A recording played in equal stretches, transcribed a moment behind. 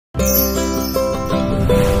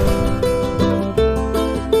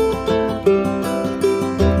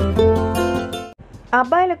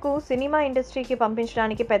అబ్బాయిలకు సినిమా ఇండస్ట్రీకి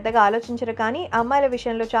పంపించడానికి పెద్దగా ఆలోచించరు, కానీ అమ్మాయిల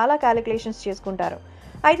విషయంలో చాలా క్యాలిక్యులేషన్స్ చేసుకుంటారు.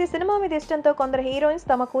 అయితే సినిమా మీద ఇష్టంతో కొందరు హీరోయిన్స్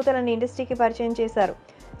తమ కూతుళ్ళని ఇండస్ట్రీకి పరిచయం చేశారు.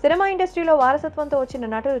 సినిమా ఇండస్ట్రీలో వారసత్వంతో వచ్చిన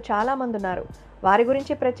నటులు చాలా మంది ఉన్నారు. వారి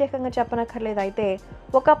గురించి ప్రత్యేకంగా చెప్పనక్కర్లేదు. అయితే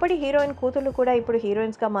ఒకప్పటి హీరోయిన్ కూతుళ్ళు కూడా ఇప్పుడు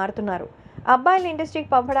హీరోయిన్స్గా మారుతున్నారు. అబ్బాయిల ఇండస్ట్రీకి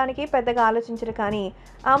పంపడానికి పెద్దగా ఆలోచించరు, కానీ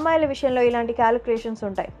అమ్మాయిల విషయంలో ఇలాంటి క్యాలిక్యులేషన్స్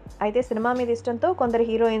ఉంటాయి. అయితే సినిమా మీద ఇష్టంతో కొందరు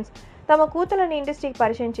హీరోయిన్స్ తమ కూతుళ్ళని ఇండస్ట్రీకి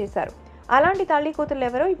పరిచయం చేశారు. అలాంటి తల్లి కూతుళ్ళు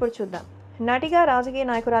ఎవరో ఇప్పుడు చూద్దాం. నటిగా, రాజకీయ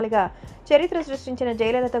నాయకురాలిగా చరిత్ర సృష్టించిన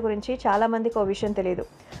జయలలిత గురించి చాలా మందికి ఓ విషయం తెలియదు.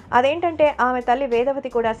 అదేంటంటే ఆమె తల్లి వేదవతి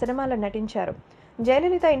కూడా సినిమాలో నటించారు.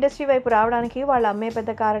 జయలలిత ఇండస్ట్రీ వైపు రావడానికి వాళ్ళ అమ్మే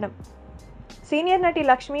పెద్ద కారణం. సీనియర్ నటి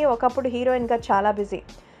లక్ష్మి ఒకప్పుడు హీరోయిన్గా చాలా బిజీ.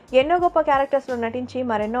 ఎన్నో గొప్ప క్యారెక్టర్స్లో నటించి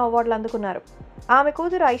మరెన్నో అవార్డులు అందుకున్నారు. ఆమె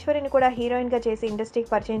కూతురు ఐశ్వర్యని కూడా హీరోయిన్గా చేసి ఇండస్ట్రీకి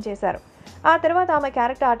పరిచయం చేశారు. ఆ తర్వాత ఆమె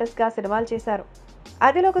క్యారెక్టర్ ఆర్టిస్ట్గా సినిమాలు చేశారు.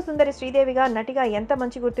 అదిలోక సుందరి శ్రీదేవిగా నటిగా ఎంత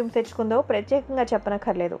మంచి గుర్తింపు తెచ్చుకుందో ప్రత్యేకంగా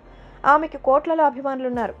చెప్పనక్కర్లేదు. ఆమెకి కోట్లలో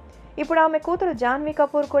అభిమానులున్నారు. ఇప్పుడు ఆమె కూతురు జాహ్నవి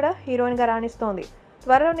కపూర్ కూడా హీరోయిన్గా రాణిస్తోంది.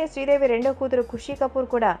 త్వరలోనే శ్రీదేవి రెండో కూతురు ఖుషీ కపూర్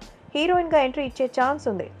కూడా హీరోయిన్గా ఎంట్రీ ఇచ్చే ఛాన్స్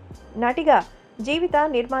ఉంది. నటిగా జీవిత,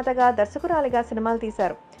 నిర్మాతగా, దర్శకురాలిగా సినిమాలు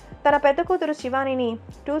తీశారు. తన పెద్ద కూతురు శివానీని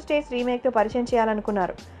 2 స్టేట్స్ రీమేక్తో పరిచయం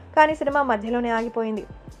చేయాలనుకున్నారు, కానీ సినిమా మధ్యలోనే ఆగిపోయింది.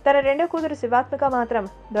 తన రెండో కూతురు శివాత్మిక మాత్రం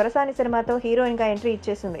దొరసాని సినిమాతో హీరోయిన్గా ఎంట్రీ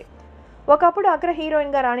ఇచ్చేసింది. ఒకప్పుడు అగ్ర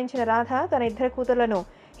హీరోయిన్గా రాణించిన రాధ తన ఇద్దరు కూతుళ్లను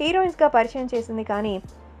హీరోయిన్స్గా పరిచయం చేసింది, కానీ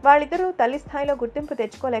వాళ్ళిద్దరూ తల్లి స్థాయిలో గుర్తింపు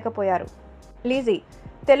తెచ్చుకోలేకపోయారు. లీజీ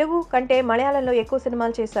తెలుగు కంటే మలయాళంలో ఎక్కువ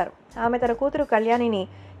సినిమాలు చేశారు. ఆమె తన కూతురు కళ్యాణిని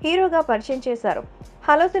హీరోగా పరిచయం చేశారు.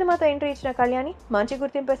 హలో సినిమాతో ఎంట్రీ ఇచ్చిన కళ్యాణి మంచి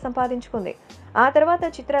గుర్తింపే సంపాదించుకుంది. ఆ తర్వాత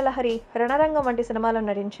చిత్రలహరి, రణరంగం వంటి సినిమాలో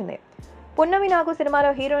నటించింది. పున్నమి నాగు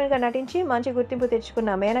సినిమాలో హీరోయిన్గా నటించి మంచి గుర్తింపు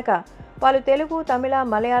తెచ్చుకున్న మేనక వాళ్ళు తెలుగు, తమిళ,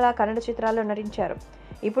 మలయాళ, కన్నడ చిత్రాల్లో నటించారు.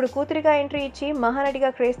 ఇప్పుడు కూతురిగా ఎంట్రీ ఇచ్చి మహానటిగా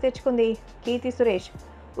క్రేజ్ తెచ్చుకుంది కీర్తి సురేష్.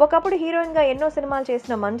 ఒకప్పుడు హీరోయిన్గా ఎన్నో సినిమాలు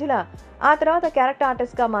చేసిన మంజుల ఆ తర్వాత క్యారెక్టర్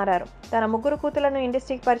ఆర్టిస్ట్గా మారారు. తన ముగ్గురు కూతుళ్లను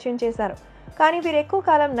ఇండస్ట్రీకి పరిచయం చేశారు, కానీ వీరు ఎక్కువ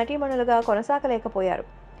కాలం నటీమణులుగా కొనసాగలేకపోయారు.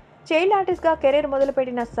 చైల్డ్ ఆర్టిస్ట్గా కెరీర్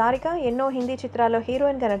మొదలుపెట్టిన సారిక ఎన్నో హిందీ చిత్రాల్లో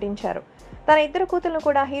హీరోయిన్గా నటించారు. తన ఇద్దరు కూతుళ్లను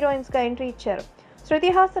కూడా హీరోయిన్స్గా ఎంట్రీ ఇచ్చారు. శృతి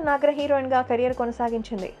హాసన్ అగ్ర హీరోయిన్గా కెరీర్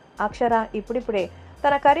కొనసాగించింది. అక్షర ఇప్పుడిప్పుడే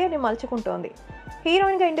తన కెరీర్ని మలుచుకుంటోంది.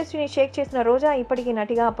 హీరోయిన్గా ఇండస్ట్రీని షేక్ చేసిన రోజా ఇప్పటికీ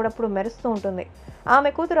నటిగా అప్పుడప్పుడు మెరుస్తూ ఉంటుంది. ఆమె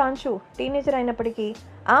కూతురు అంశు టీనేజర్ అయినప్పటికీ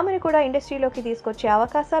ఆమెను కూడా ఇండస్ట్రీలోకి తీసుకొచ్చే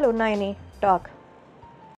అవకాశాలు ఉన్నాయని టాక్.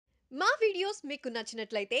 మా వీడియోస్ మీకు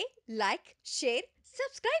నచ్చినట్లయితే లైక్, షేర్,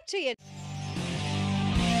 సబ్స్క్రైబ్ చేయండి.